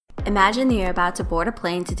Imagine that you're about to board a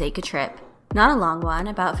plane to take a trip. Not a long one,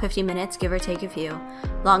 about 50 minutes give or take a few.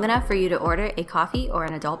 Long enough for you to order a coffee or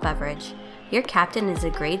an adult beverage. Your captain is a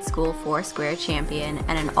grade school Foursquare champion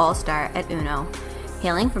and an all-star at Uno.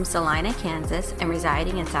 Hailing from Salina, Kansas, and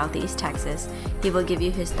residing in Southeast Texas, he will give you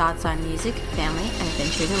his thoughts on music, family, and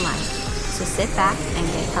adventures in life. So sit back and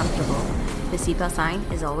get comfortable. The seatbelt sign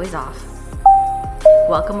is always off.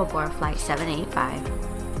 Welcome aboard Flight 785.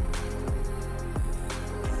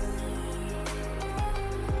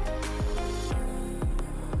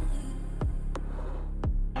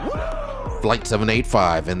 Flight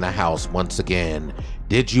 785 in the house once again.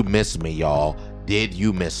 Did you miss me, y'all? Did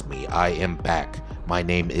you miss me? I am back. My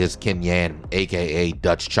name is Ken Yan, aka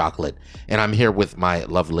Dutch Chocolate, and I'm here with my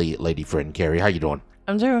lovely lady friend Carrie. How you doing?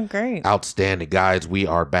 I'm doing great. Outstanding, guys. We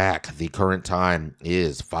are back. The current time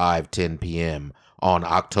is 5:10 p.m. on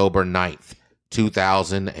October 9th,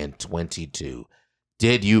 2022.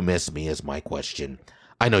 Did you miss me is my question.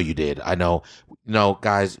 I know you did. I know.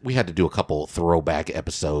 Guys, we had to do a couple throwback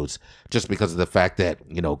episodes just because of the fact that,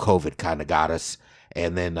 COVID kind of got us.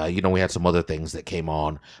 And then, we had some other things that came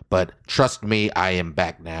on. But trust me, I am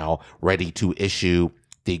back now, ready to issue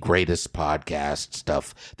the greatest podcast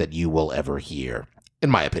stuff that you will ever hear,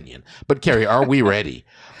 in my opinion. But Carrie, are we ready?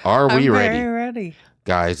 Are we ready? I'm very ready.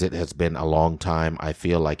 Guys, it has been a long time. I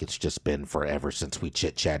feel like it's just been forever since we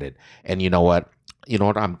chit-chatted. And you know what?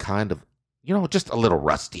 I'm kind of, just a little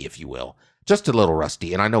rusty, if you will. Just a little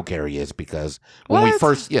rusty. And I know Carrie is because when we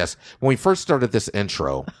first started this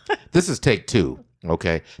intro, this is take two.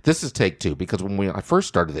 Okay. This is take two because when I first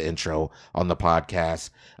started the intro on the podcast,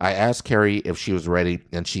 I asked Carrie if she was ready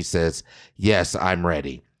and she says, yes, I'm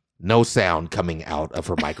ready. No sound coming out of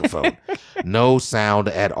her microphone. No sound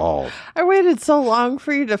at all. I waited so long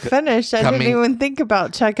for you to finish. I didn't even think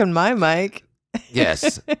about checking my mic.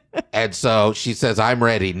 Yes. And so she says, I'm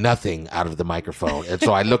ready. Nothing out of the microphone. And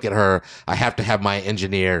so I look at her. I have to have my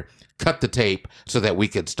engineer cut the tape so that we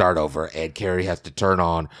can start over. And Carrie has to turn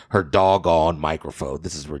on her doggone microphone.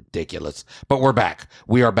 This is ridiculous. But we're back.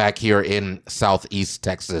 We are back here in Southeast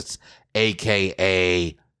Texas,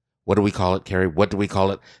 a.k.a. what do we call it, Carrie? What do we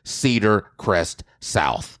call it? Cedar Crest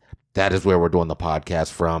South. That is where we're doing the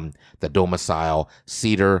podcast from, the domicile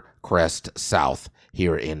Cedar Crest South.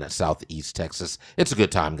 Here in Southeast Texas. It's a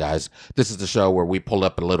good time, guys. This is the show where we pull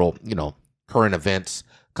up a little, current events,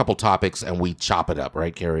 couple topics, and we chop it up,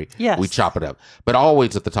 right, Carrie? Yes. We chop it up. But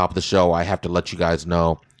always at the top of the show, I have to let you guys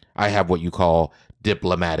know I have what you call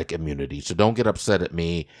diplomatic immunity. So don't get upset at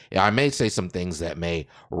me. I may say some things that may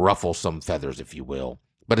ruffle some feathers, if you will,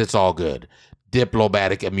 but it's all good.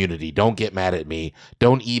 Diplomatic immunity. Don't get mad at me.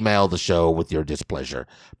 Don't email the show with your displeasure.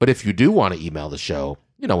 But if you do want to email the show,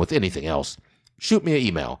 with anything else, shoot me an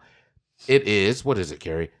email. It is, what is it,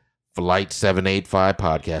 Carrie?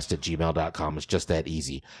 Flight785podcast@gmail.com. It's just that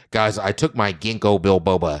easy. Guys, I took my Ginkgo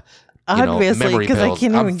biloba, obviously, memory because I pills.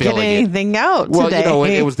 can't even get anything out today. Well,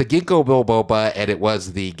 it was the Ginkgo biloba, and it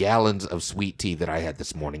was the gallons of sweet tea that I had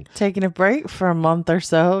this morning. Taking a break for a month or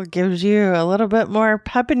so gives you a little bit more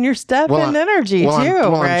pep in your step and energy,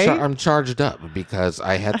 right? I'm charged up because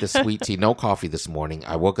I had the sweet tea, no coffee this morning.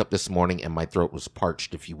 I woke up this morning, and my throat was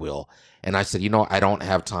parched, if you will. And I said, I don't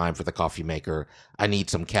have time for the coffee maker. I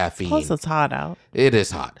need some caffeine. Plus, it's hot out. It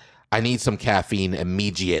is hot. I need some caffeine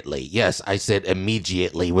immediately. Yes, I said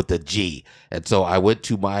immediately with a G. And so I went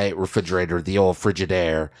to my refrigerator, the old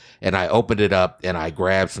Frigidaire, and I opened it up and I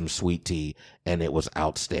grabbed some sweet tea, and it was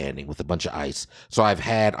outstanding with a bunch of ice. So I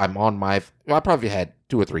probably had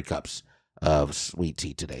 2 or 3 cups of sweet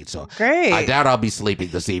tea today. So great. I doubt I'll be sleeping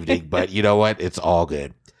this evening, but you know what? It's all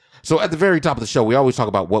good. So at the very top of the show, we always talk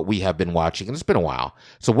about what we have been watching, and it's been a while.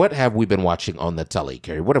 So what have we been watching on the telly,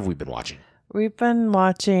 Carrie? What have we been watching? We've been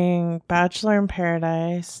watching Bachelor in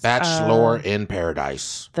Paradise. Bachelor in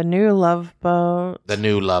Paradise. The New Love Boat. The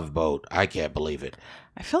New Love Boat. I can't believe it.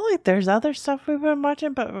 I feel like there's other stuff we've been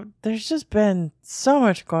watching, but there's just been so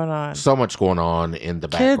much going on. So much going on in the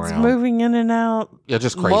background. Kids moving in and out. Yeah,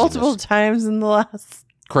 just craziness. Multiple times in the last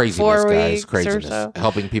craziness, 4 guys. weeks Craziness. or so.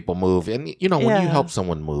 Helping people move. And, when you help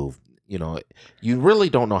someone move, you really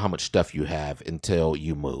don't know how much stuff you have until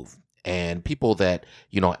you move. And people that,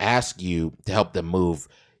 ask you to help them move,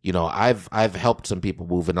 I've helped some people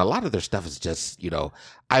move, and a lot of their stuff is just,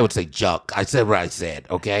 I would say junk. I said what I said,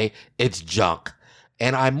 okay? It's junk.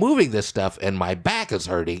 And I'm moving this stuff, and my back is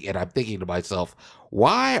hurting, and I'm thinking to myself,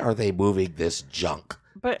 why are they moving this junk?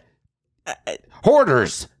 But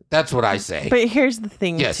hoarders. That's what I say. But here's the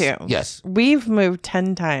thing, too. Yes. We've moved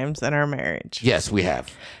 10 times in our marriage. Yes, we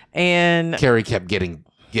have. And Carrie kept getting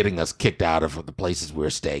getting us kicked out of the places we were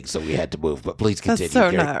staying, so we had to move. But please continue. That's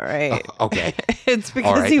so Carrie. not right. Oh, okay. It's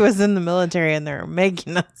because he was in the military and they're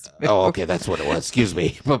making us move. Oh, okay. That's what it was. Excuse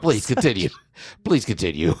me. But please continue. Please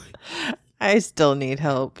continue. I still need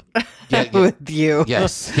help with you.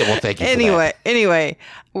 Yes. Yeah, well, thank you. Anyway,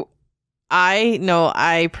 I know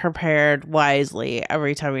I prepared wisely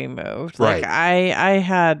every time we moved. Like I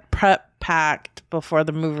had prep packed before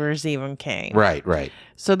the movers even came. Right.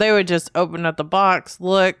 So they would just open up the box,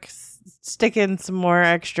 look, stick in some more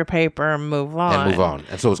extra paper and move on.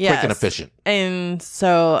 And so it was quick and efficient. And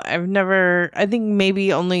so I think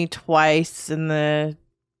maybe only twice in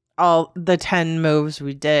all the 10 moves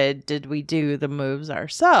we did we do the moves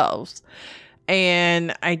ourselves.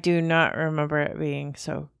 And I do not remember it being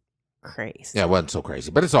so crazy. Yeah, it wasn't so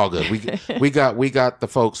crazy, but it's all good. We got the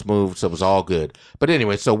folks moved, so it was all good. But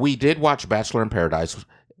anyway, so we did watch Bachelor in Paradise.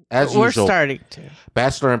 As We're usual, starting to.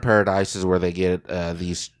 Bachelor in Paradise is where they get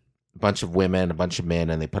these bunch of women, a bunch of men,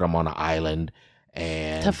 and they put them on an island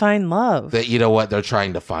and to find love. You know what? They're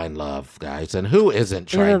trying to find love, guys. And who isn't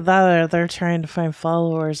trying? Either that or they're trying to find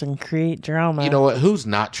followers and create drama. You know what? Who's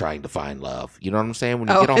not trying to find love? You know what I'm saying? When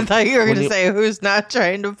you get on, I thought you were going to say who's not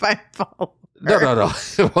trying to find followers. No.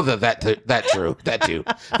 Well, that too.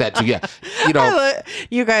 Yeah, you know,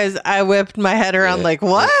 you guys. I whipped my head around like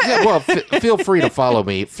what? Yeah, well, feel free to follow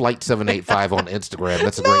me, Flight 785 on Instagram.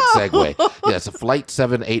 That's a great segue. Yes, Flight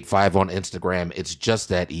 785 on Instagram. It's just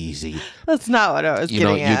that easy. That's not what I was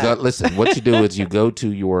getting at. Listen, what you do is you go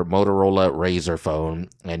to your Motorola Razr phone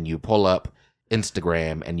and you pull up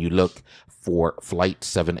Instagram and you look for Flight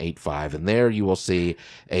 785, and there you will see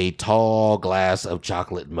a tall glass of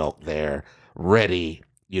chocolate milk there, ready,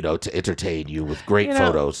 to entertain you with great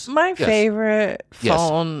photos. My favorite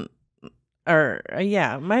phone,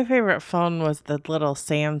 my favorite phone was the little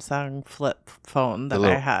Samsung flip phone that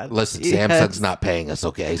I had. Listen, Samsung's not paying us,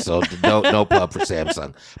 okay? So no pub for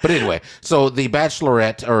Samsung. But anyway, so the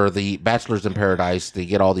Bachelorette or the Bachelors in Paradise, they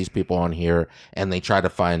get all these people on here and they try to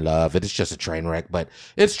find love. It's just a train wreck, but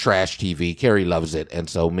it's trash TV. Carrie loves it. And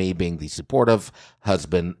so me being the supportive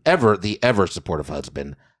husband, the ever supportive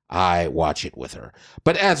husband, I watch it with her.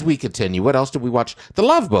 But as we continue, what else did we watch? The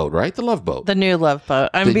Love Boat, right? The Love Boat. The new Love Boat.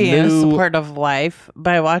 I'm being a supportive wife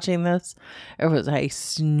by watching this. It was a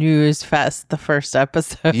snooze fest the first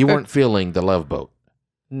episode. You weren't feeling The Love Boat.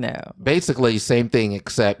 No. Basically, same thing,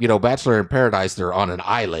 except, Bachelor in Paradise, they're on an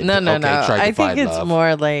island. No. I think it's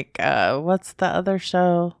more like, what's the other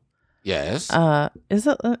show? Yes.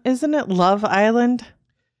 Isn't it Love Island?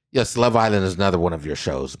 Yes, Love Island is another one of your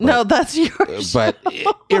shows. But, no, that's yours. But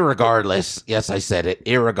irregardless, yes, I said it.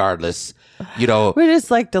 Irregardless, we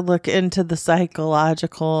just like to look into the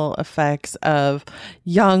psychological effects of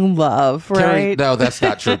young love, right? Carrie, no, that's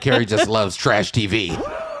not true. Carrie just loves trash TV.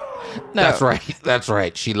 No. That's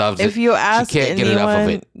right. She loves it. If you ask she can't get enough of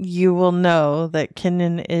it. You will know that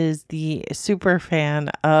Kenan is the super fan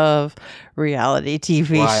of reality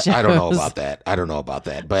TV shows. I don't know about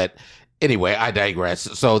that. But anyway, I digress.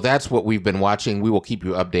 So that's what we've been watching. We will keep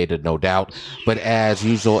you updated, no doubt. But as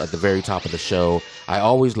usual, at the very top of the show, I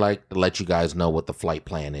always like to let you guys know what the flight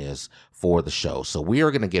plan is for the show. So we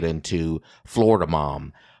are going to get into Florida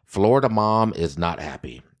Mom. Florida Mom is not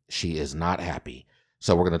happy. She is not happy.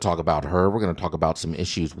 So we're going to talk about her. We're going to talk about some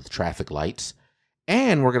issues with traffic lights.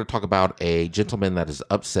 And we're going to talk about a gentleman that is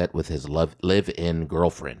upset with his live-in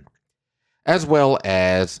girlfriend. As well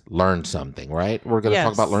as learn something, right? We're going to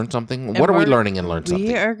talk about learn something. And what are we learning in learn something?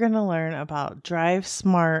 We are going to learn about Drive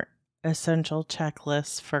Smart essential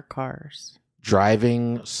checklists for cars.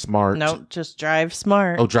 Driving smart. No, just Drive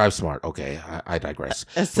Smart. Oh, Drive Smart. Okay, I digress.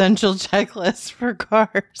 Essential checklists for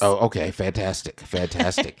cars. Oh, okay. Fantastic.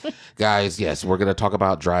 Guys, yes, we're going to talk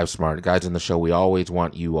about Drive Smart. Guys, in the show, we always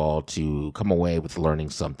want you all to come away with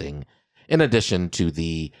learning something in addition to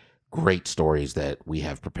the great stories that we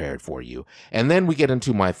have prepared for you. And then we get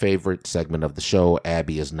into my favorite segment of the show,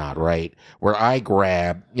 Abby is Not Right, where I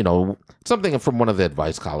grab, something from one of the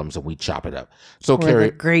advice columns and we chop it up. So, where Carrie,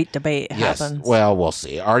 the great debate happens. Well, we'll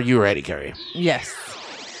see. Are you ready, Carrie? Yes.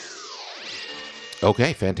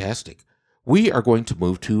 Okay, fantastic. We are going to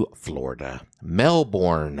move to Florida,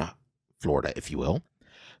 Melbourne, Florida, if you will.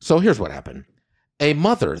 So here's what happened. A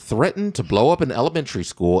mother threatened to blow up an elementary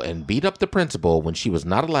school and beat up the principal when she was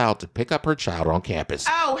not allowed to pick up her child on campus.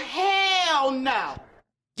 Oh, hell no.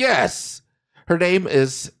 Yes. Her name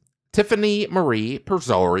is Tiffany Marie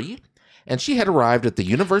Perzori, and she had arrived at the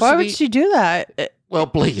university. Why would she do that? Well,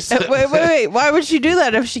 please. Wait. Why would she do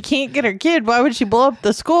that if she can't get her kid? Why would she blow up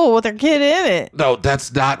the school with her kid in it? No,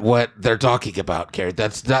 that's not what they're talking about, Carrie.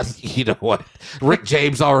 That's not, you know what? Rick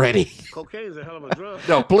James already. Cocaine's a hell of a drug.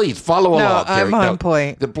 No, please follow along, Carrie. I'm on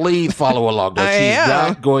point. Please follow along. No, I she's am.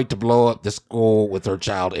 not going to blow up the school with her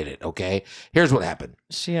child in it, okay? Here's what happened.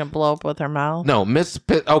 She gonna blow up with her mouth? No, Miss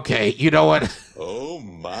Pitt, okay, you know what? Oh,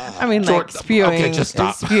 my. I mean, like spewing, Okay, just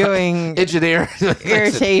stop. spewing Engineer.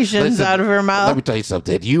 irritations Listen, out of her let mouth. me tell you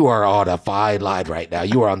something. You are on a fine line right now.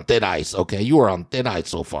 You are on thin ice, okay? You are on thin ice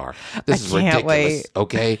so far. This is can't ridiculous, wait.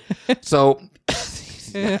 okay? So,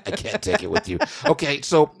 I can't take it with you. Okay,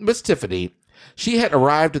 so Miss Tiffany, she had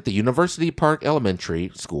arrived at the University Park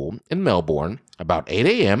Elementary School in Melbourne about 8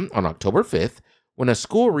 a.m. on October 5th when a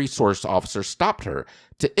school resource officer stopped her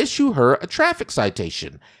to issue her a traffic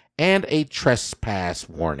citation and a trespass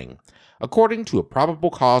warning, according to a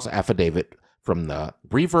probable cause affidavit from the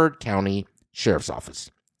Brevard County Sheriff's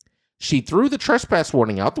Office. She threw the trespass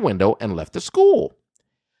warning out the window and left the school.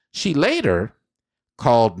 She later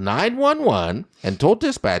called 911 and told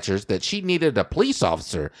dispatchers that she needed a police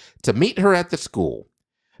officer to meet her at the school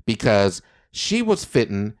because she was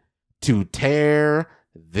fitting to tear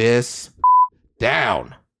this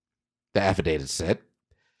down, the affidavit said.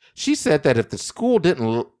 She said that if the school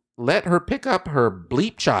didn't let her pick up her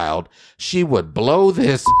bleep child, she would blow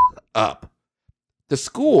this up. The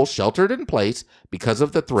school sheltered in place because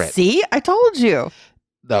of the threat. See, I told you.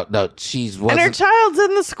 No, she's wasn't. And her child's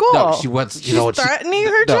in the school. No, she was. You She's know what? threatening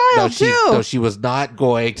her child too. No, she was not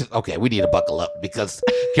going to. Okay, we need to buckle up because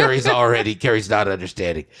Carrie's not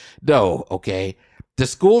understanding. No, okay. The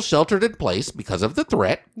school sheltered in place because of the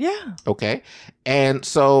threat. Yeah. Okay. And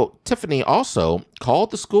so Tiffany also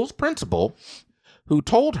called the school's principal,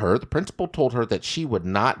 the principal told her that she would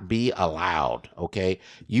not be allowed. Okay.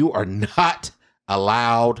 You are not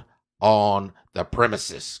allowed on the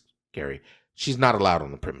premises, Carrie. She's not allowed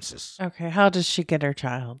on the premises. Okay. How does she get her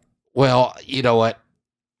child? Well, you know what?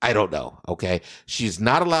 I don't know. Okay. She's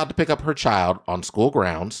not allowed to pick up her child on school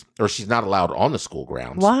grounds, or she's not allowed on the school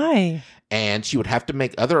grounds. Why? And she would have to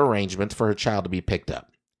make other arrangements for her child to be picked up.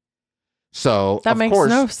 So That of makes course,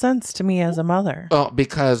 no sense to me as a mother. Well,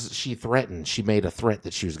 because she made a threat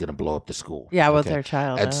that she was going to blow up the school. Yeah, with Okay? her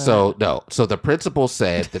child. And so the principal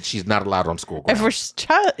said that she's not allowed on school grounds.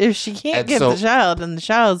 If she can't And get so- the child and the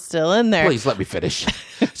child's still in there, Please let me finish.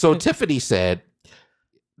 So Tiffany said,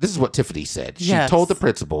 this is what Tiffany said. She Yes. told the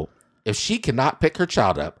principal, if she cannot pick her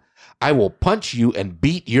child up, I will punch you and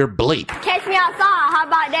beat your bleep. Catch me outside. How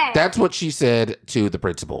about that? That's what she said to the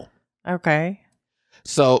principal. okay.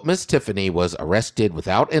 So Miss Tiffany was arrested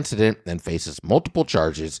without incident and faces multiple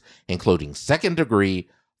charges, including second-degree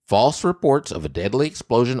false reports of a deadly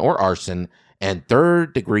explosion or arson and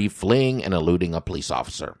third-degree fleeing and eluding a police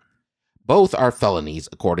officer. Both are felonies,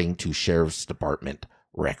 according to Sheriff's Department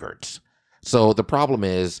records. So the problem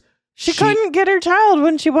is She couldn't get her child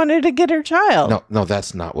when she wanted to get her child. No,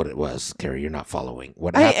 that's not what it was, Carrie. You're not following.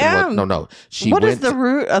 What I happened am. was What is the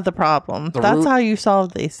root of the problem? That's root- how you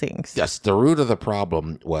solve these things. Yes, the root of the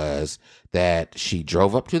problem was that she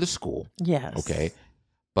drove up to the school. Yes. Okay.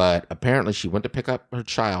 But apparently she went to pick up her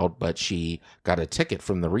child, but she got a ticket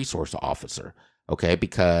from the resource officer, okay,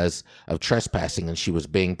 because of trespassing, and she was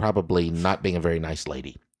probably not being a very nice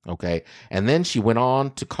lady, okay? And then she went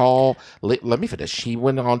on to let me finish. She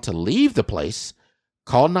went on to leave the place,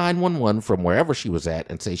 call 911 from wherever she was at,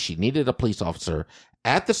 and say she needed a police officer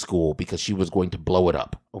at the school because she was going to blow it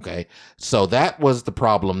up, okay? So that was the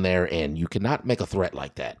problem there, and you cannot make a threat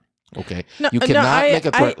like that. Okay, you cannot make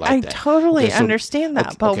a threat like I that. totally Okay, so- understand that,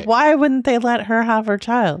 okay, but okay. why wouldn't they let her have her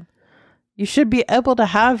child? You should be able to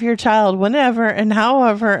have your child whenever and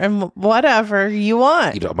however and whatever you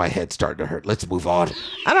want. You know, my head's starting to hurt. Let's move on.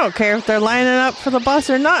 I don't care if they're lining up for the bus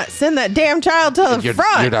or not. Send that damn child to the You're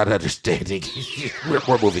front. not understanding.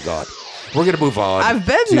 We're moving on. We're going to move on. I've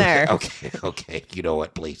been there. Okay. You know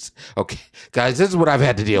what, please. Okay. Guys, this is what I've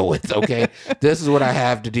had to deal with, okay? This is what I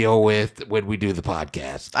have to deal with when we do the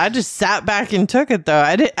podcast. I just sat back and took it though.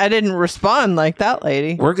 I didn't respond like that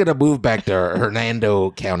lady. We're going to move back to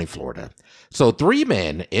Hernando County, Florida. So 3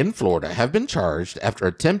 men in Florida have been charged after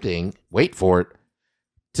attempting, wait for it,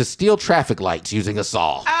 to steal traffic lights using a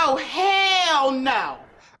saw. Oh, hell no.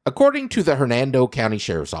 According to the Hernando County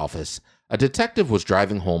Sheriff's Office, a detective was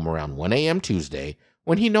driving home around 1 a.m. Tuesday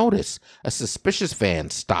when he noticed a suspicious van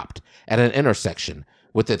stopped at an intersection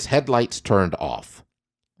with its headlights turned off.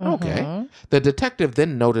 Okay. Mhm. The detective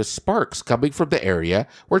then noticed sparks coming from the area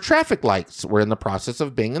where traffic lights were in the process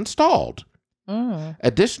of being installed. Mm.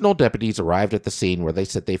 Additional deputies arrived at the scene where they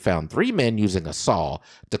said they found 3 men using a saw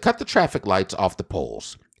to cut the traffic lights off the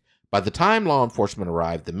poles. By the time law enforcement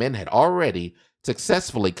arrived, the men had already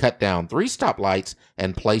successfully cut down 3 stoplights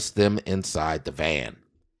and placed them inside the van.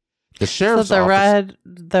 The sheriff's So office...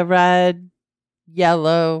 the red,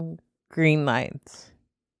 yellow, green lights.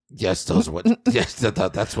 Yes, those what. Yes,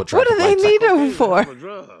 that's what. What do traffic they lights are. need them Cocaine's a hell of for? a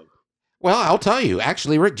drug. Well, I'll tell you.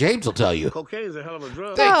 Actually, Rick James will tell you. Cocaine's a hell of a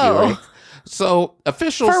drug. Thank you, Oh. Rick. So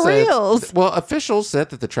officials For said, reals. well, officials said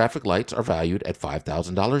that the traffic lights are valued at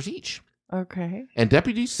 $5,000 each, Okay. and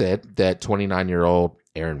deputies said that 29-year-old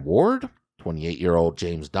Aaron Ward, 28-year-old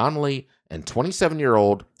James Donnelly, and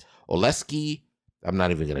 27-year-old Oleski, I'm not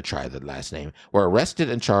even going to try the last name, were arrested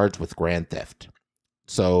and charged with grand theft.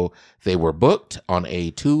 So they were booked on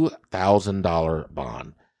a $2,000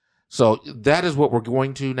 bond. So that is what we're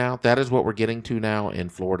going to now. That is what we're getting to now in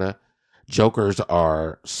Florida. Jokers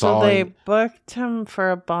are So they sawing. booked him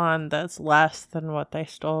for a bond that's less than what they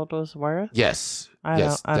stole was worth. Yes, I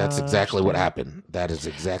yes, don't that's exactly what understand. happened. That is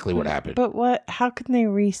exactly what happened. But what? How can they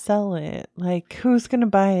resell it? Like, who's gonna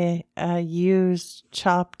buy a used,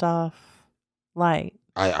 chopped off light?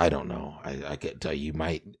 I don't know. I can't tell you.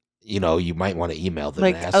 You might want to email them.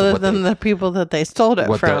 Like, and ask them other what than the people that they stole it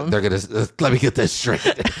what from. they're gonna let me get this straight.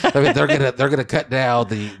 I mean, they're gonna cut down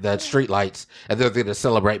the street lights and they're gonna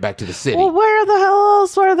celebrate back to the city. Well, where the hell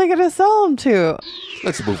else are they gonna sell them to?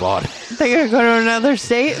 Let's move on. They gonna go to another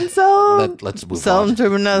state and sell them? Let's move Sell on. them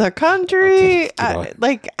to another country? Okay, you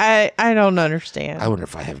know I don't understand. I wonder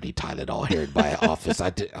if I have any Tylenol here in my office.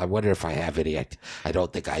 I wonder if I have any. I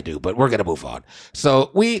don't think I do, but we're gonna move on.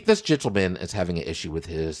 So this gentleman is having an issue with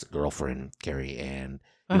his girlfriend Carrie, and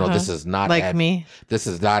this is not like me. This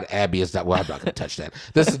is not Abby is not. Well, I'm not gonna touch that.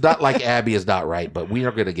 This is not like Abby is not right, but we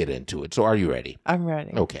are gonna get into it. So are you ready? I'm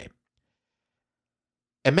ready. Okay.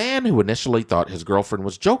 A man who initially thought his girlfriend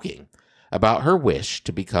was joking about her wish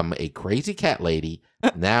to become a crazy cat lady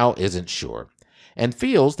now isn't sure, and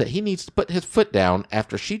feels that he needs to put his foot down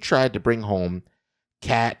after she tried to bring home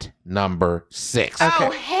cat number 6. Okay.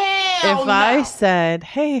 Oh, hell If no. I said,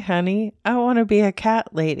 "Hey, honey, I want to be a cat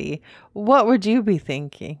lady," what would you be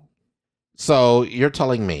thinking? So you're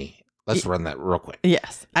telling me, let's run that real quick.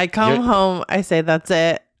 Yes. I come You're- home, I say, "That's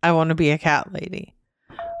it. I want to be a cat lady."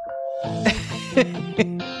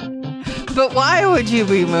 But why would you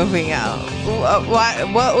be moving out?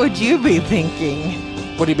 What would you be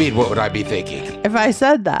thinking What do you mean? What would I be thinking? if I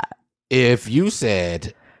said that? If you said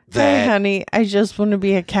Hey, that, honey, I just want to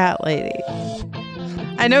be a cat lady.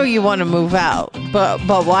 I know you want to move out, but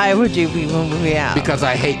why would you be moving out? because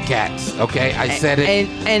I hate cats, okay? I said it.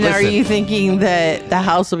 And are Listen. you thinking that the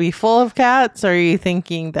house will be full of cats, or are you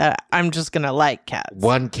thinking that I'm just gonna like cats?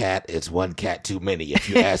 One cat is one cat too many, if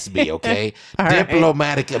you ask me, okay? All right.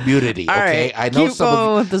 Diplomatic immunity, All okay? right. I know Keep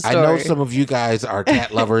going with the I know story. some of you guys are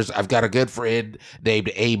cat lovers. I've got a good friend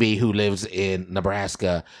named AB who lives in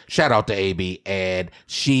Nebraska. Shout out to AB, and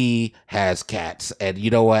she has cats. And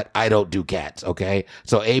you know what? I don't do cats, okay?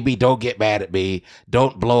 So AB, don't get mad at me.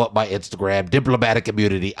 Don't blow up my Instagram. Diplomatic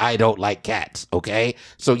immunity. I don't like cats, okay?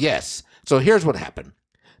 So yes. So here's what happened.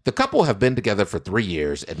 The couple have been together for 3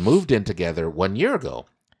 years and moved in together 1 year ago.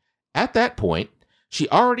 At that point, she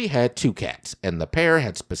already had 2 cats, and the pair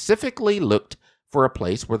had specifically looked for a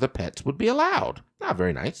place where the pets would be allowed. Not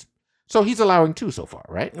very nice. So he's allowing 2 so far,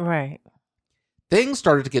 right? Right. Things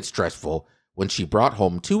started to get stressful when she brought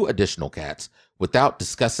home 2 additional cats without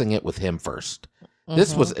discussing it with him first.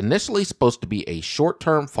 This was initially supposed to be a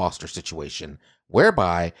short-term foster situation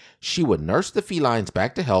whereby she would nurse the felines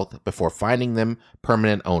back to health before finding them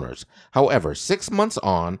permanent owners. However, 6 months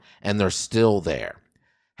on, and they're still there.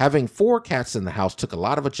 Having 4 cats in the house took a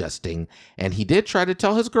lot of adjusting, and he did try to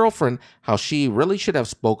tell his girlfriend how she really should have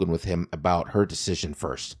spoken with him about her decision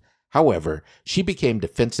first. However, she became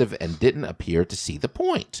defensive and didn't appear to see the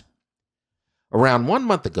point. Around 1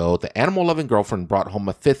 month ago, the animal-loving girlfriend brought home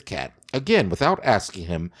a 5th cat, again without asking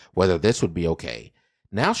him whether this would be okay.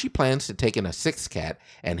 Now she plans to take in a 6th cat,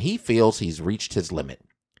 and he feels he's reached his limit.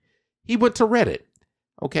 He went to Reddit,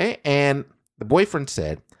 okay, and the boyfriend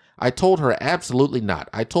said, "I told her absolutely not.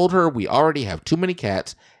 I told her we already have too many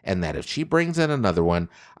cats, and that if she brings in another one,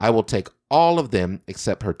 I will take all of them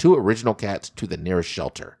except her 2 original cats to the nearest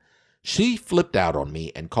shelter. She flipped out on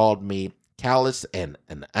me and called me callous and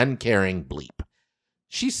an uncaring bleep.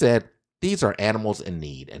 She said these are animals in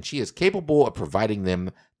need, and she is capable of providing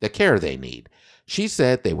them the care they need. She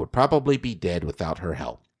said they would probably be dead without her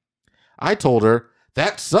help. I told her,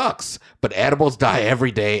 that sucks, but animals die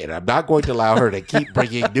every day, and I'm not going to allow her to keep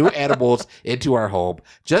bringing new animals into our home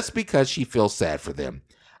just because she feels sad for them.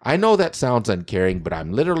 I know that sounds uncaring, but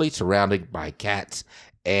I'm literally surrounded by cats,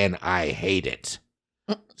 and I hate it."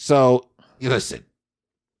 So, listen,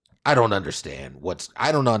 I don't understand what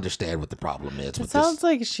the problem is It with sounds this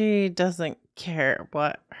like she doesn't care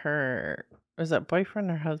what is that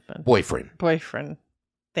boyfriend or husband? boyfriend.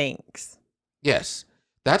 Thinks. Yes.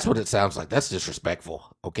 That's what it sounds like. That's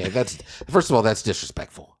disrespectful. Okay. First of all, that's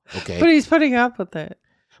disrespectful. Okay. But he's putting up with it.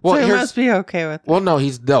 Well, so he must be okay with it. Well, no,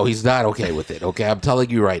 he's not okay with it. Okay, I'm telling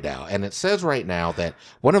you right now. And it says right now that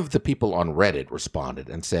one of the people on Reddit responded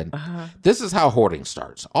and said, "This is how hoarding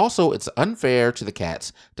starts. Also, it's unfair to the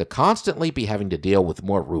cats to constantly be having to deal with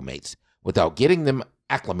more roommates without getting them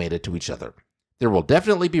acclimated to each other. There will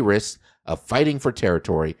definitely be risks of fighting for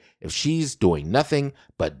territory if she's doing nothing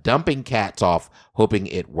but dumping cats off, hoping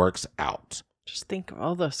it works out." Just think of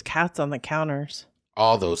all those cats on the counters.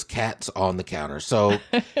 All those cats on the counter. So,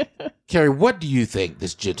 Carrie, what do you think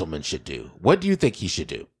this gentleman should do? What do you think he should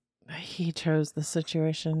do? He chose the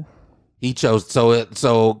situation. He chose.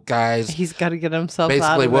 So guys, He's got to get himself basically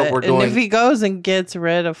out of what it. we're And doing- if he goes and gets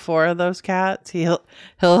rid of 4 of those cats, he'll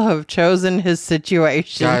have chosen his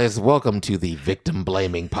situation. guys, welcome to the victim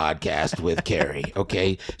blaming podcast with Carrie.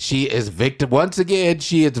 Okay, she is victim once again.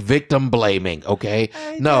 She is victim blaming. Okay,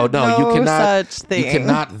 no, you cannot. Such thing. You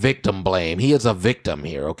cannot victim blame. He is a victim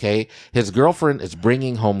here. Okay, his girlfriend is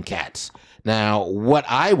bringing home cats. Now, what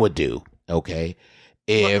I would do, okay,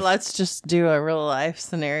 if Let's just do a real life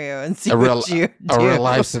scenario and see a real what you do.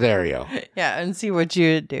 life scenario. Yeah, and see what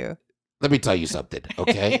you do. Let me tell you something,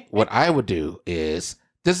 okay? What I would do is,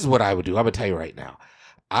 this is what I would do. I'm going to tell you right now.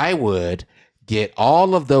 I would get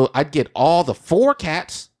I'd get all the 4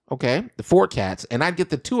 cats, okay? The 4 cats, and I'd get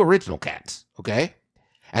the 2 original cats, okay?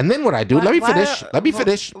 And then what I do, let me finish. Let me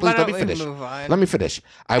finish. Please let me finish. Let me finish.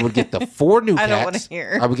 I would get the 4 new cats. I don't want to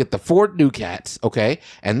hear. I would get the 4 new cats, okay?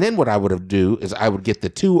 And then what I would do is I would get the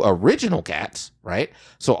 2 original cats, right?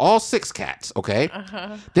 So all 6 cats, okay?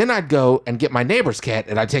 Then I'd go and get my neighbor's cat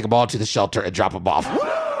and I'd take them all to the shelter and drop them off.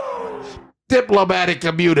 Diplomatic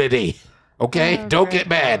immunity, okay? Oh, Don't very get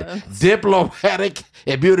mad. good. Diplomatic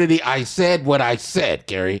immunity. I said what I said,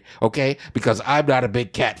 Carrie, okay? Because I'm not a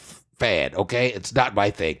big cat fan, okay? It's not my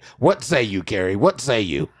thing. What say you, Carrie? What say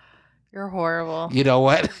you? You're horrible. You know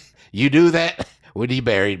what? You knew that when he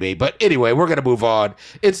married me. But anyway, we're going to move on.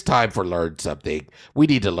 It's time for Learn Something. We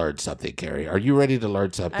need to learn something, Carrie. Are you ready to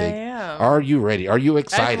learn something? I am. Are you ready? Are you I've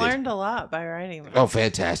excited? learned a lot by writing this. Oh,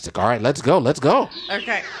 fantastic. All right, let's go. Let's go.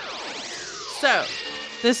 Okay. So,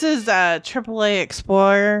 this is AAA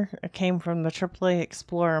Explorer. It came from the AAA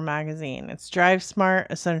Explorer magazine. It's Drive Smart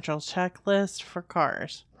Essential Checklist for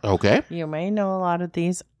Cars. Okay. You may know a lot of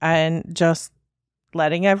these, and just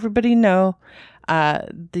letting everybody know,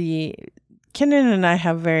 the Kenan and I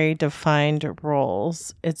have very defined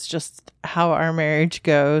roles. It's just how our marriage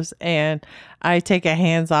goes, and I take a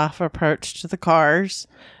hands-off approach to the cars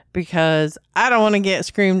because I don't want to get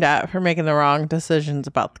screamed at for making the wrong decisions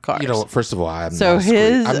about the cars. You know what? First of all, I'm So not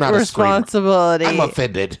his I'm not a screamer. responsibility I'm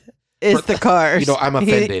offended. is the cars. You know, I'm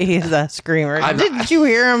offended. He's a screamer. I'm- Didn't you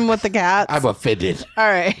hear him with the cats? I'm offended. All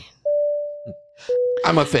right.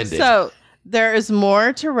 I'm offended. So there is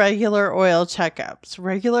more to regular oil checkups.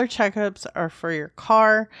 Regular checkups are for your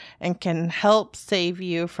car and can help save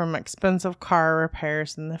you from expensive car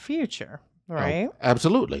repairs in the future. Right? Oh,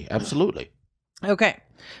 absolutely. Absolutely. Okay.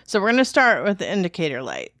 So we're going to start with the indicator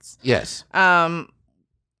lights. Yes.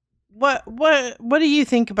 What do you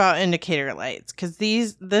think about indicator lights? Because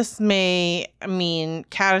this may mean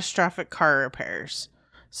catastrophic car repairs.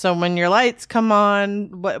 So when your lights come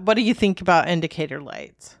on, what do you think about indicator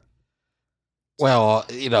lights? Well,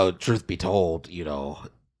 truth be told,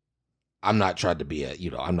 I'm not trying to be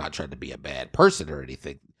a bad person or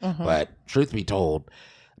anything. Mhm. But truth be told,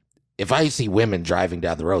 if I see women driving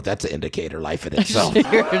down the road, that's an indicator life in itself.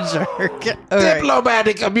 You're a jerk. All right.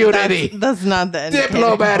 Diplomatic immunity. That's not the indicator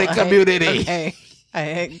Diplomatic light. community. Okay.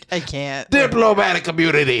 I can't. Diplomatic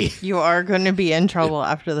immunity. You are going to be in trouble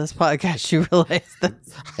after this podcast. You realize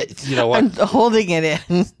this. You know what? I'm holding it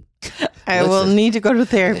in. I will Listen. need to go to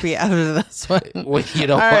therapy after this one. Well, you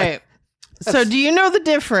know All what? right. So do you know the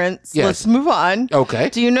difference? Yes. Let's move on. Okay.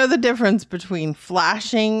 Do you know the difference between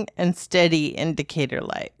flashing and steady indicator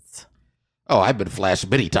lights? Oh, I've been flashed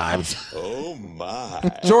many times. Oh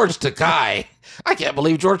my. George Takai. I can't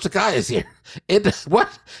believe George Takai is here. What?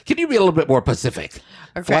 Can you be a little bit more specific?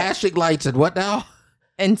 Okay. Flashing lights and what now?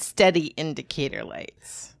 And steady indicator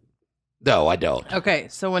lights. No, I don't. Okay,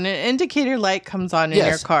 so when an indicator light comes on in Yes.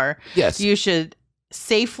 your car, Yes. you should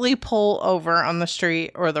safely pull over on the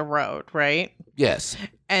street or the road, right? Yes.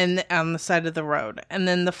 And on the side of the road. And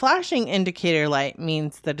then the flashing indicator light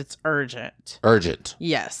means that it's urgent. Urgent.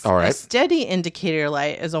 Yes. All right. A steady indicator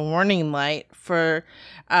light is a warning light for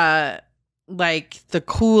like the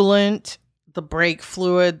coolant, the brake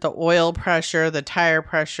fluid, the oil pressure, the tire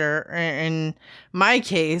pressure. In my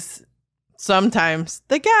case, sometimes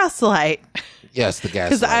the gas light. Yes, the gas.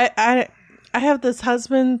 Because light. I have this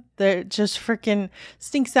husband that just freaking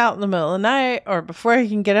stinks out in the middle of the night or before he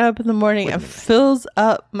can get up in the morning Wait a and minute. fills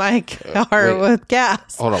up my car wait. with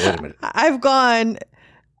gas. Hold on, wait a minute. I've gone.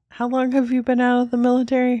 How long have you been out of the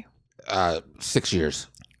military? 6 years.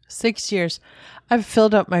 6 years. I've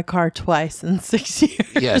filled up my car twice in 6 years.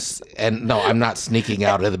 Yes, and no, I'm not sneaking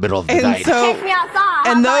out in the middle of the And night. so, Take me outside.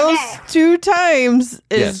 and How about those that? 2 times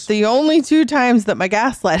is Yes. the only 2 times that my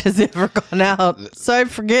gas light has ever gone out. So I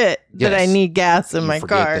forget that I Yes. need gas in You my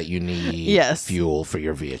forget car. that you need Yes. fuel for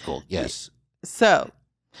your vehicle. Yes, So,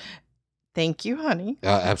 thank you, honey.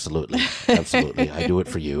 absolutely, absolutely. I do it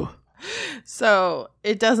for you. So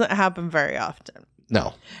it doesn't happen very often.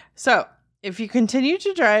 No, So if you continue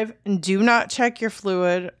to drive and do not check your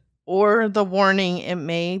fluid or the warning, it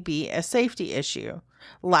may be a safety issue.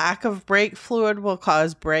 Lack of brake fluid will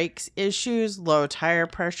cause brakes issues. Low tire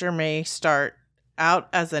pressure may start out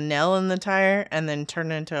as a nail in the tire and then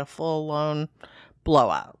turn into a full-blown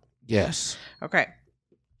blowout. yes, Okay.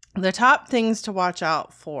 The top things to watch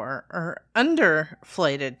out for are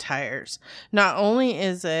underflated tires. Not only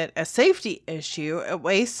is it a safety issue, it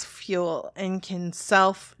wastes fuel and can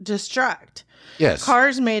self-destruct. yes.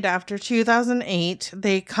 Cars made after 2008,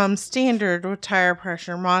 they come standard with tire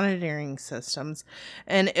pressure monitoring systems,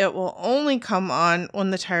 and it will only come on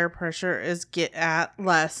when the tire pressure is get at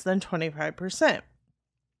less than 25%.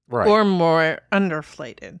 Right, Or more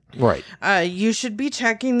underflated. right. You should be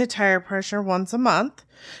checking the tire pressure once a month.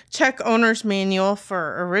 Check owner's manual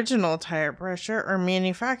for original tire pressure or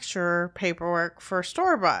manufacturer paperwork for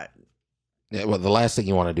store-bought. Yeah, well, the last thing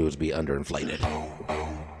you want to do is be underinflated.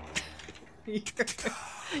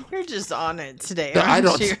 You're just on it today, No, I aren't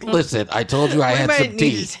don't you? listen. I told you I We had might some need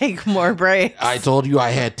tea. to take more breaks. I told you I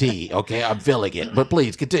had tea. Okay, I'm filling it, but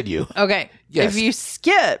please continue. Okay. Yes. If you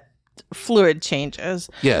skip fluid changes,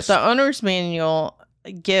 Yes, the owner's manual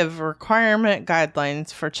give requirement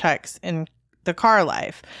guidelines for checks in the car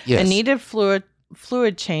life. yes. A needed fluid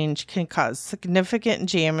change can cause significant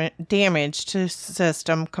damage to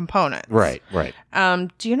system components. Right, right.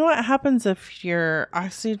 Do you know what happens if your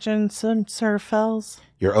oxygen sensor fails?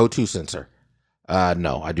 Your O2 sensor.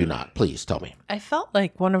 No, I do not. Please tell me. I felt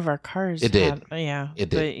like one of our cars. It did. Yeah, It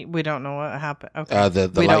did. But we don't know what happened. Okay. The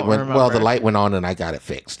We light don't went well. The remember. light went on and I got it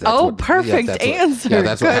fixed. Perfect answer. Yeah,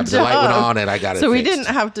 that's what Good happened. The light went job. on and I got it. So we fixed.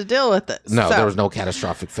 didn't have to deal with it. No, So, there was no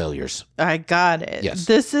catastrophic failures. I got it. Yes.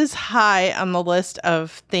 This is high on the list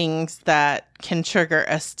of things that can trigger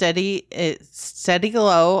a steady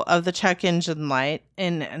glow of the check engine light,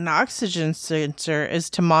 and an oxygen sensor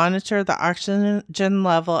is to monitor the oxygen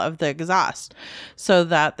level of the exhaust so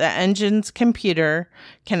that the engine's computer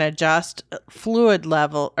can adjust fluid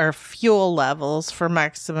level or fuel levels for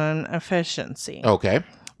maximum efficiency. Okay.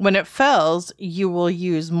 When it fails, you will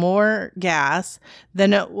use more gas,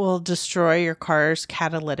 then it will destroy your car's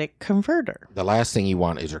catalytic converter. The last thing you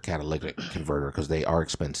want is your catalytic converter because they are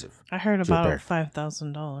expensive. I heard To about repair.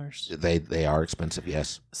 $5,000. They are expensive.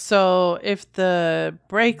 Yes. So if the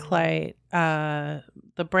brake light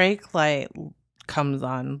comes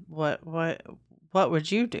on, what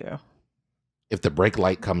would you do? If the brake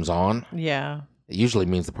light comes on, Yeah. it usually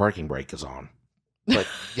means the parking brake is on. But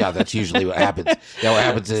yeah, that's usually what happens. Yeah, what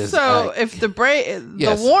happens is So if the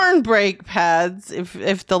yes. the worn brake pads,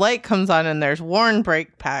 if the light comes on and there's worn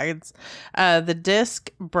brake pads, the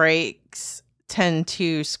disc brakes tend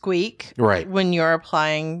to squeak right. when you're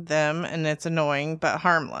applying them, and it's annoying but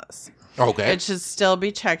harmless. Okay. It should still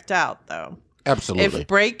be checked out though. Absolutely. If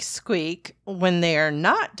brakes squeak when they are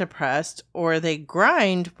not depressed or they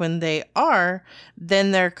grind when they are,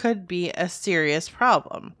 then there could be a serious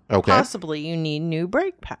problem. Okay. Possibly you need new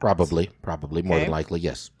brake pads. Probably more Okay. than likely.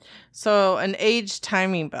 Yes. So an age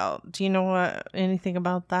timing belt. Do you know anything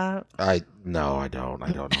about that? No, I don't.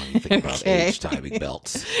 I don't know anything about Okay. age timing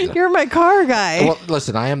belts. You're my car guy. Well,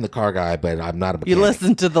 listen, I am the car guy, but I'm not a mechanic. You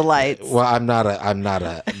listen to the lights. Well, I'm not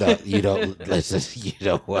a. No, you don't listen. You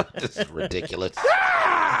know what? This is ridiculous.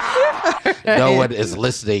 No one is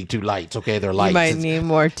listening to lights. Okay, they're lights. You might It's- need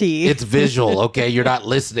more tea. It's visual. Okay, you're not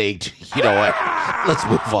listening to. You know what? Let's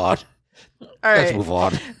move on. All Let's right. move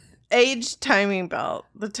on. Age timing belt.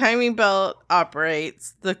 The timing belt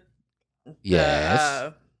operates the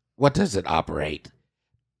Yes. What does it operate?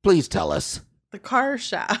 Please tell us. the car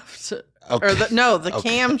shaft. Okay. Or the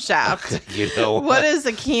Okay. camshaft. Okay, you know What is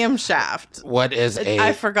a camshaft? What is a?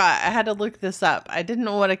 I forgot. I had to look this up. I didn't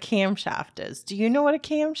know what a camshaft is. Do you know what a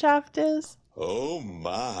camshaft is? Oh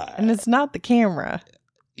my. And it's not the camera.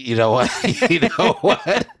 You know what? You know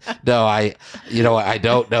what? No, I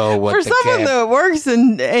don't know what For the someone cab. that works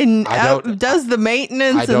and does the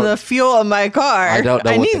maintenance and the fuel in my car, I don't know.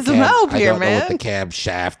 I need some help here, I don't know what the man. cab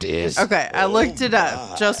shaft is. Okay, I looked it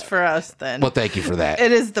up just for us then. Well, thank you for that.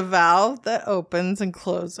 It is the valve that opens and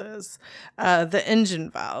closes the engine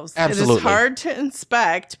valves. It Absolutely. is hard to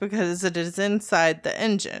inspect because it is inside the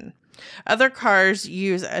engine. Other cars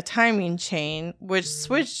use a timing chain,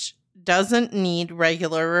 which doesn't need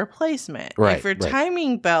regular replacement. Right, If your right.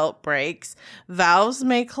 timing belt breaks, valves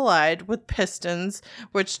may collide with pistons,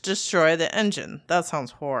 which destroy the engine. That sounds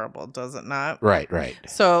horrible, does it not? Right.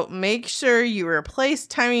 So make sure you replace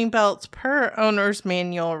timing belts per owner's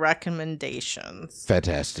manual recommendations.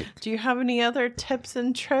 Fantastic. Do you have any other tips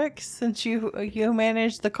and tricks since you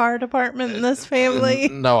manage the car department in this family?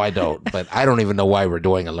 No, I don't. But I don't even know why we're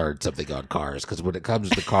doing a learn something on cars. Because when it comes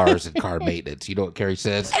to cars and car maintenance, you know what Carrie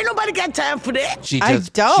says? Ain't nobody got time for that. She I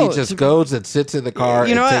don't. just goes and sits in the car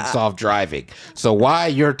You and know what? takes off driving. So why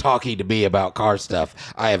you're talking to me about car stuff,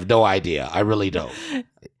 I have no idea. I really don't.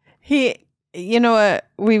 You know what?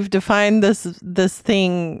 We've defined this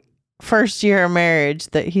thing first year of marriage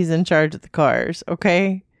that he's in charge of the cars.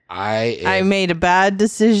 Okay. I made a bad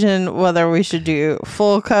decision whether we should do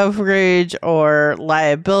full coverage or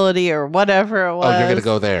liability or whatever it was. Oh, you're gonna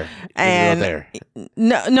go there. And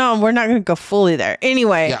no, we're not gonna go fully there.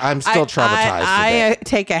 Anyway, Yeah, I'm still traumatized with I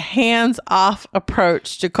take a hands-off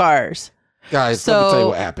approach to cars. Guys, let me tell you So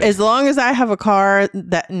what happened. as long as I have a car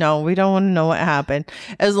we don't want to know what happened.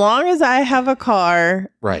 As long as I have a car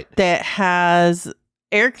Right. that has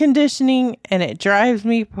air conditioning and it drives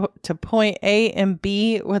me to point A and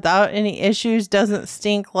B without any issues, doesn't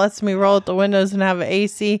stink, lets me roll out the windows and have an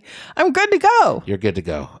AC, I'm good to go. You're good to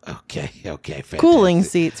go. Okay. Fantastic. Cooling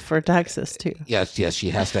seats for Texas too. Yes, she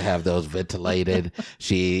has to have those ventilated.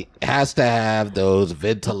 She has to have those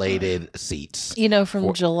ventilated seats. You know,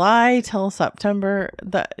 from July till September,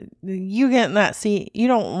 that you get in that seat, you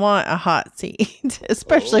don't want a hot seat,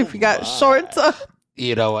 especially if you got shorts on.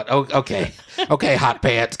 You know what? Oh, okay. Okay, hot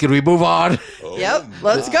pants. Can we move on? Yep,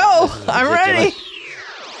 let's go. I'm ready.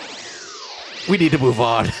 We need to move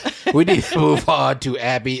on. We need to move on to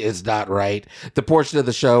Abby is Not Right, the portion of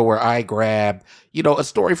the show where I grab, a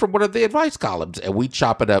story from one of the advice columns and we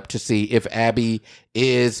chop it up to see if Abby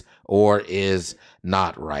is or is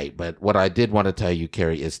not right. But what I did want to tell you,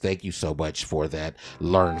 Carrie, is thank you so much for that.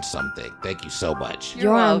 Learn something. Thank you so much.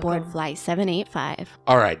 You're on board flight 785.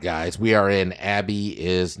 All right, guys, we are in Abby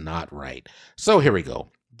is Not Right. So here we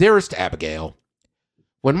go. Dearest Abigail,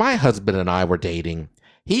 when my husband and I were dating,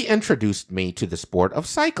 he introduced me to the sport of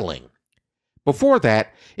cycling. Before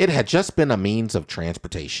that, it had just been a means of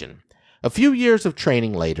transportation. A few years of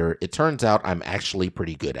training later, it turns out I'm actually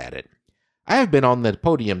pretty good at it. I have been on the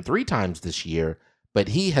podium 3 times this year, but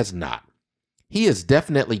he has not. He is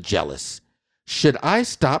definitely jealous. Should I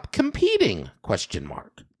stop competing? ?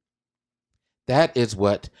 That is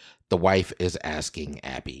what the wife is asking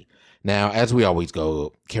Abby. Now, as we always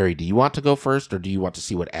go, Carrie, do you want to go first or do you want to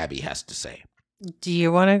see what Abby has to say? Do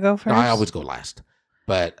you want to go first? No, I always go last.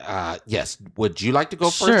 But yes, would you like to go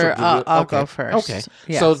first? Sure, I'll okay. go first. Okay.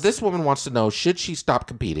 Yes. So this woman wants to know, should she stop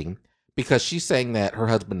competing? Because she's saying that her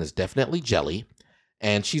husband is definitely jelly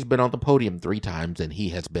and she's been on the podium 3 times and he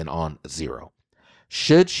has been on 0.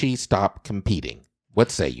 Should she stop competing?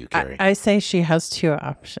 What say you, Carrie? I say she has 2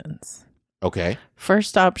 options. Okay.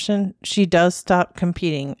 First option, she does stop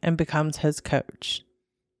competing and becomes his coach.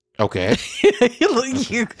 Okay.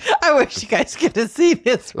 I wish you guys could have seen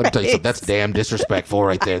his Let me tell you face. something. That's damn disrespectful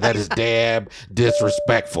right there. That is damn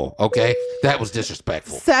disrespectful. Okay? That was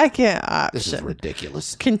disrespectful. Second This is option,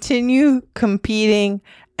 ridiculous. continue competing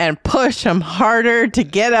and push him harder to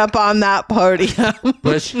get up on that podium.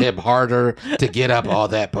 Push him harder to get up on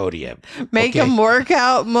that podium. Make Okay? him work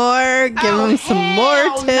out more. Give him some more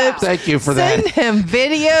hell no. tips. Thank you for Send that. him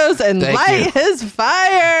videos and Thank light you. his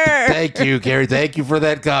fire. Thank you, Gary. Thank you for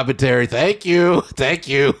that commentary. Thank you.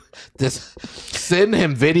 Send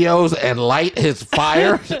him videos and light his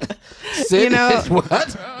fire. Send his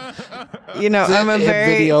what? Send I'm a him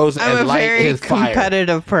very, videos I'm and a light very his fire.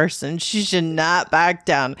 competitive person. She should not back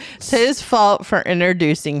down. It's his fault for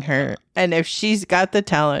introducing her. And if she's got the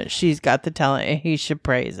talent, she's got the talent, and he should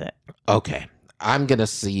praise it. Okay. I'm going to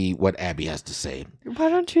see what Abby has to say. Why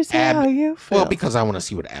don't you say how you feel? Well, because I want to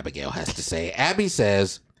see what Abigail has to say. Abby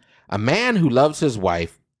says, a man who loves his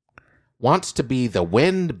wife wants to be the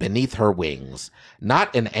wind beneath her wings,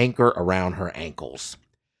 not an anchor around her ankles.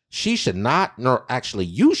 She should not, nor actually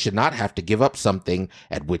you should not have to give up something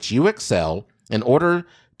at which you excel in order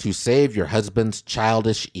to save your husband's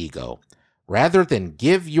childish ego. Rather than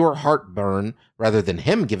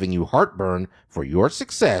him giving you heartburn for your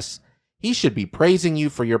success, he should be praising you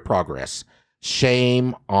for your progress.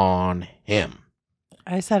 Shame on him.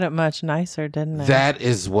 I said it much nicer, didn't I? That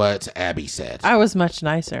is what Abby said. I was much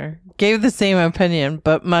nicer. Gave the same opinion,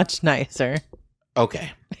 but much nicer.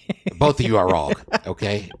 Okay. Both of you are wrong.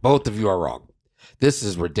 Okay. Both of you are wrong. This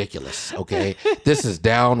is ridiculous. Okay. This is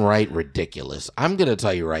downright ridiculous. I'm going to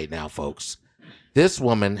tell you right now, folks. This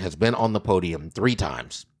woman has been on the podium 3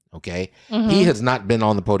 times, okay? Mm-hmm. He has not been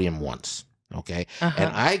on the podium once, okay? Uh-huh.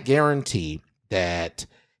 And I guarantee that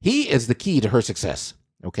he is the key to her success,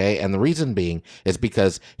 okay? And the reason being is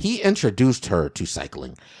because he introduced her to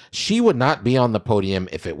cycling. She would not be on the podium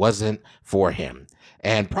if it wasn't for him.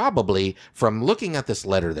 And probably from looking at this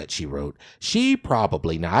letter that she wrote,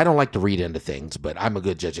 now I don't like to read into things, but I'm a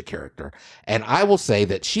good judge of character. And I will say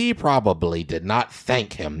that she probably did not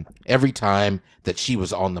thank him every time that she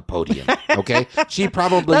was on the podium. Okay. She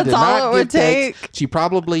probably That's did all not it would give thanks. take. She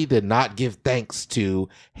probably did not give thanks to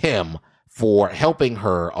him for helping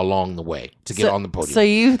her along the way to get on the podium. So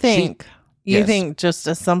you think... You Yes. think just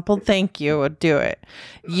a simple thank you would do it.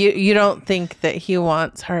 You don't think that he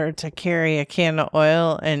wants her to carry a can of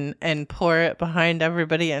oil and pour it behind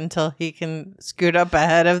everybody until he can scoot up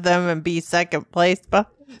ahead of them and be second place behind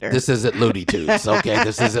her? This isn't Looney Tunes, okay?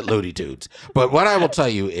 This isn't Looney Tunes. But what I will tell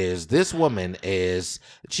you is this woman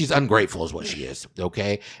she's ungrateful is what she is,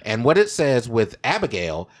 okay? And what it says with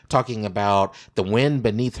Abigail talking about the wind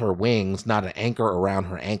beneath her wings, not an anchor around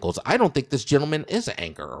her ankles, I don't think this gentleman is an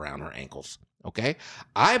anchor around her ankles, okay?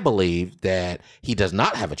 I believe that he does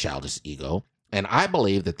not have a childish ego. And I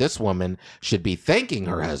believe that this woman should be thanking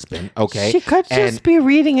her husband, okay? She could just be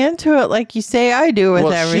reading into it like you say I do with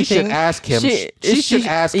everything. She should ask him. She should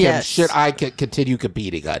ask him, yes. should I continue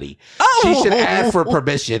competing, honey? Oh! She should ask for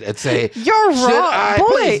permission and say, You're should wrong. I,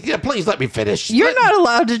 Boy, please let me finish. you're not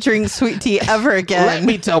allowed to drink sweet tea ever again. Let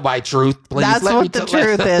me tell my truth, please. That's Let what me the tell-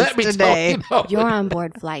 truth let is me today. Tell, You're on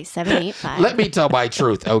board flight 785. Let me tell my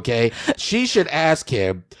truth, okay? She should ask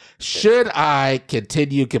him, should I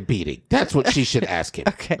continue competing? That's what she should ask him.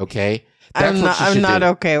 Okay. That's what she I'm should not do.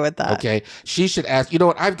 okay with that. Okay. She should ask, you know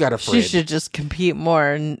what? I've got a friend. She should just compete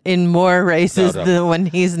more in more races No. than when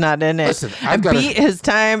he's not in it. Listen, I've and got beat his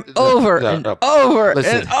time over and no. over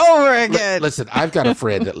Listen, and over again. Listen, I've got a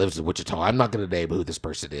friend that lives in Wichita. I'm not going to name who this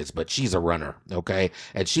person is, but she's a runner, okay?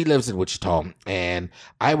 And she lives in Wichita, and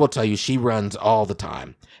I will tell you, she runs all the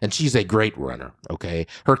time, and she's a great runner, okay?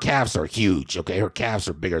 Her calves are huge, okay? Her calves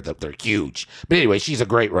are bigger than they're huge. But anyway, she's a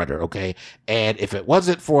great runner, okay? And if it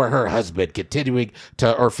wasn't for her husband continuing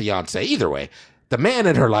to, or fiance, either way, the man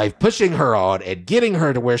in her life pushing her on and getting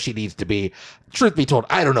her to where she needs to be, truth be told,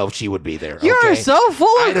 I don't know if she would be there. You're okay? so full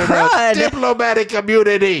I of don't know. crud. Diplomatic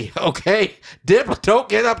immunity, okay? Don't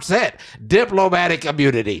get upset. Diplomatic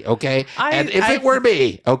immunity, okay? And if it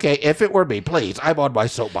were me, please, I'm on my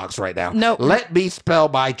soapbox right now. No. Let me spell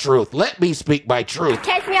my truth. Let me speak my truth.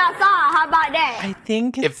 Catch me outside. How about that? I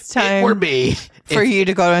think it's If it were time me, for you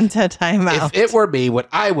to go into timeout. if it were me, what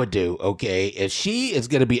I would do, okay, if she is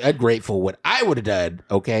going to be ungrateful, what I would have done,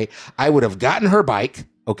 okay, I would have gotten her bike,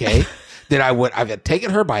 okay, then I've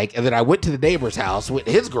taken her bike, and then I went to the neighbor's house, went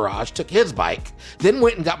to his garage, took his bike, then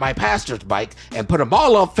went and got my pastor's bike and put them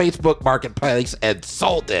all on Facebook Marketplace and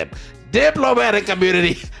sold them. Diplomatic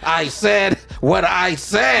immunity. I said what I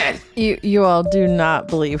said. You all do not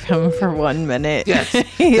believe him for 1 minute. Yes,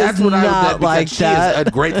 he that's is what I would not do because like she that. is an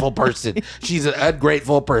ungrateful person. She's an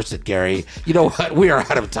ungrateful person, Gary. You know what? We are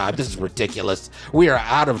out of time. This is ridiculous. We are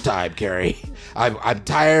out of time, Gary. I'm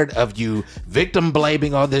tired of you victim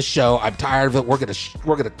blaming on this show. I'm tired of it. We're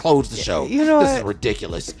gonna close the show. You know this what? is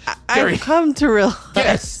ridiculous, Gary. I've come to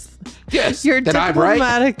realize. Yes, Your that I'm right.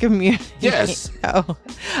 diplomatic immunity. Yes. Oh,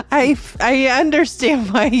 I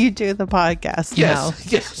understand why you do the podcast now.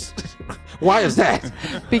 Yes. Why is that?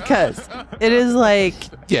 Because it is like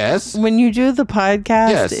Yes. when you do the podcast,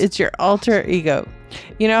 Yes. it's your alter ego.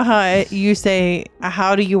 You know how you say,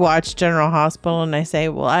 how do you watch General Hospital? And I say,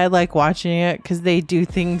 well, I like watching it because they do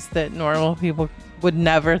things that normal people would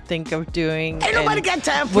never think of doing. Ain't nobody got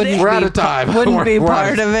time for wouldn't that. We're be out of time. Wouldn't be We're out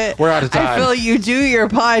part of- of it. we're out of I time. feel you do your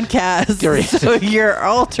podcast, Gary. so your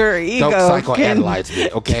alter ego Don't can psychoanalyze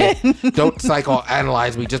me, okay? Don't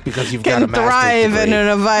psychoanalyze me just because you've got a master's thrive degree. in an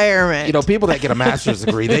environment. You know, people that get a master's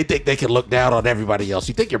degree, they think they can look down on everybody else.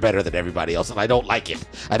 You think you're better than everybody else, and I don't like it.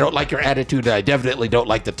 I don't like your attitude, and I definitely don't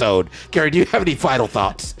like the tone. Gary, do you have any final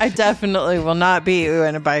thoughts? I definitely will not be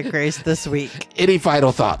in a bike race this week. Any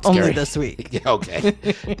final thoughts, Only Gary? this week. Yeah, okay.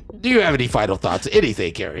 Okay. Do you have any final thoughts?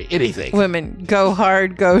 Anything, Carrie? Anything? Women, go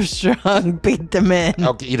hard, go strong, beat the men.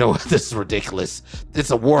 Okay, you know what? This is ridiculous.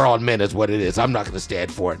 It's a war on men is what it is. I'm not going to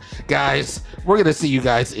stand for it. Guys, we're going to see you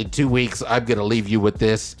guys in 2 weeks. I'm going to leave you with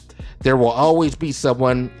this. There will always be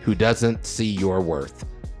someone who doesn't see your worth.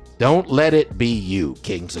 Don't let it be you,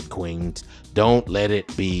 kings and queens. Don't let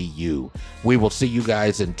it be you. We will see you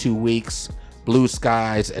guys in 2 weeks. Blue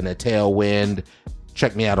skies and a tailwind.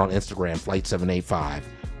 Check me out on Instagram, Flight785.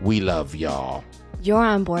 We love y'all. You're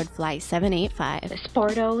on board Flight 785.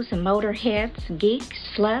 Sportos, motorheads, geeks,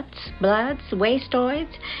 sluts, bloods,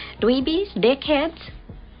 wastoids, dweebies, dickheads.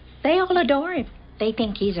 They all adore him. They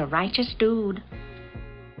think he's a righteous dude.